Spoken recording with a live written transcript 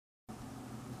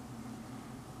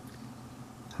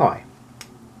Hi,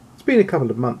 it's been a couple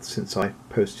of months since I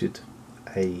posted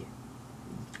a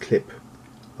clip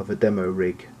of a demo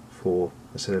rig for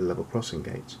a set of level crossing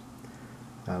gates,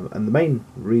 and the main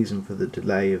reason for the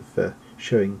delay of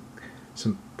showing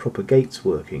some proper gates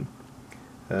working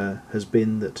has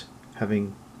been that,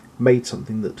 having made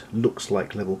something that looks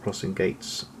like level crossing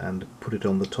gates and put it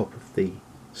on the top of the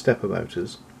stepper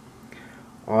motors,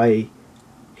 I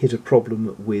hit a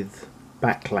problem with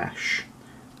backlash,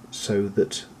 so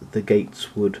that the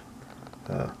gates would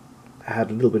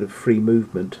had a little bit of free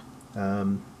movement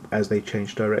as they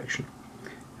changed direction,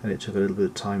 and it took a little bit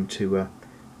of time to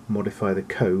modify the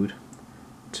code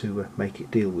to make it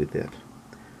deal with that.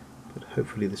 But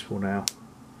hopefully this will now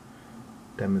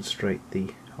demonstrate the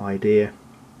idea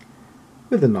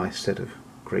with a nice set of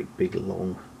great big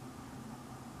long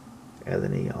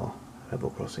LNER level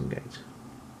crossing gates.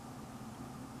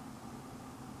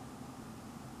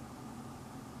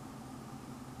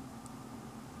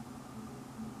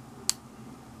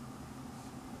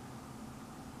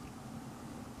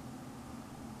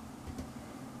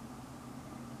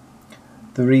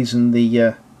 The reason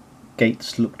the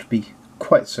gates look to be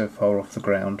quite so far off the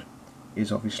ground is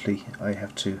obviously I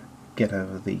have to get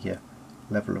over the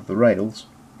level of the rails,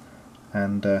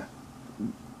 and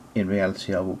in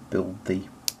reality I will build the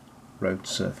road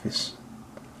surface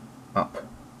up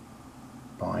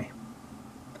by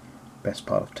best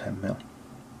part of 10 mil.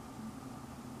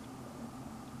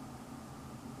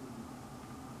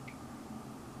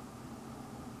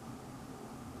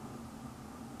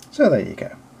 So there you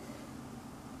go.